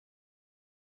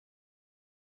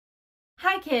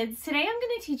Hi kids, today I'm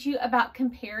going to teach you about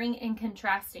comparing and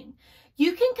contrasting.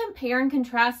 You can compare and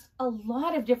contrast a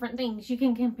lot of different things. You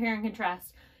can compare and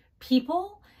contrast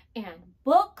people and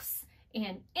books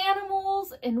and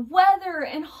animals and weather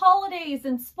and holidays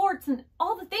and sports and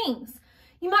all the things.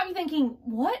 You might be thinking,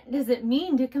 what does it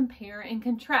mean to compare and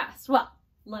contrast? Well,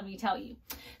 let me tell you.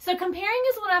 So comparing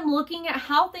is when I'm looking at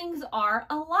how things are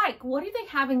alike. What do they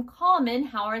have in common?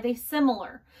 How are they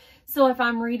similar? So if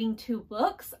I'm reading two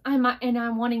books and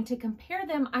I'm wanting to compare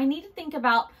them, I need to think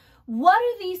about what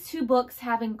do these two books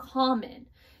have in common?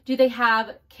 Do they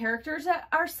have characters that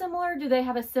are similar? Do they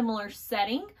have a similar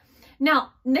setting?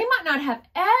 Now, they might not have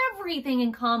everything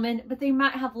in common, but they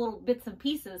might have little bits and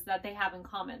pieces that they have in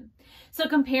common. So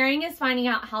comparing is finding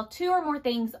out how two or more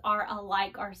things are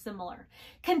alike or similar.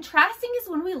 Contrasting is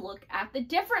when we look at the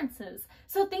differences.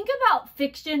 So think about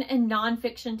fiction and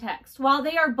nonfiction text. While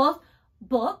they are both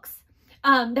books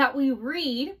that we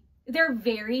read, they're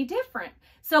very different.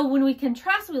 So when we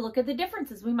contrast, we look at the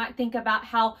differences. We might think about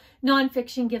how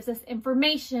nonfiction gives us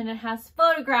information and has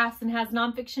photographs and has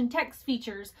nonfiction text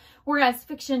features, whereas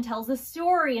fiction tells a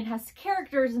story and has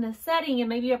characters and a setting and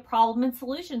maybe a problem and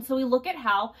solution. So we look at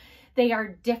how they are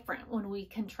different when we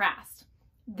contrast.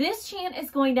 This chant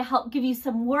is going to help give you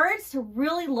some words to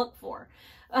really look for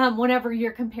whenever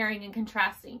you're comparing and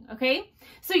contrasting, okay?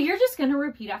 So you're just going to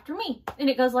repeat after me, and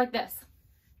it goes like this.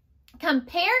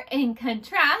 Compare and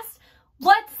contrast.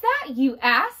 What's that, you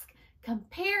ask?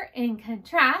 Compare and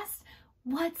contrast.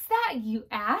 What's that, you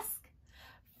ask?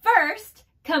 First,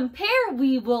 compare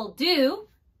we will do.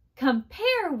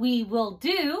 Compare we will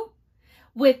do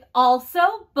with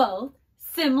also both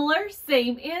similar,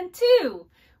 same, and two.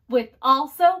 With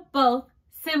also both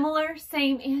similar,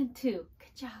 same, and two.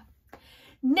 Good job.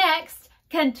 Next,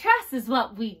 contrast is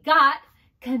what we got.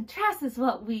 Contrast is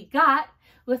what we got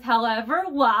with however,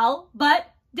 while,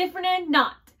 but, different, and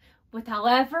not. With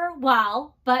however,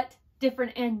 while, but,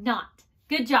 different, and not.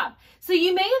 Good job. So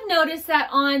you may have noticed that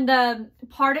on the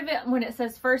part of it when it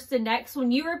says first and next,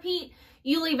 when you repeat,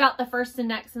 you leave out the first and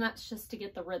next, and that's just to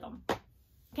get the rhythm.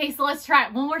 Okay, so let's try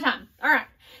it one more time. All right.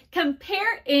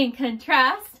 Compare and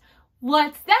contrast.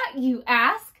 What's that, you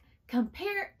ask?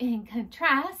 Compare and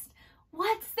contrast.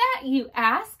 What's that, you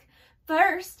ask?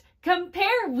 First,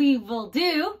 compare we will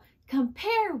do.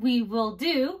 Compare we will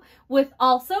do with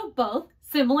also both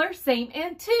similar, same,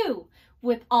 and two.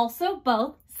 With also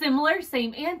both similar,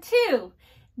 same, and two.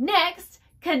 Next,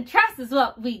 contrast is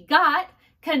what we got.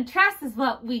 Contrast is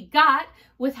what we got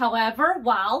with however,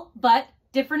 while, but,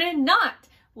 different, and not.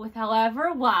 With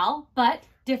however, while, but,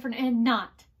 different, and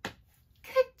not.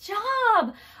 Good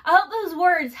job. I hope those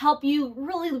words help you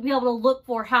really be able to look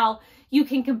for how you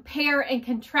can compare and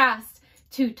contrast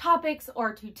to topics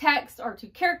or to text or to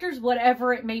characters,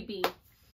 whatever it may be.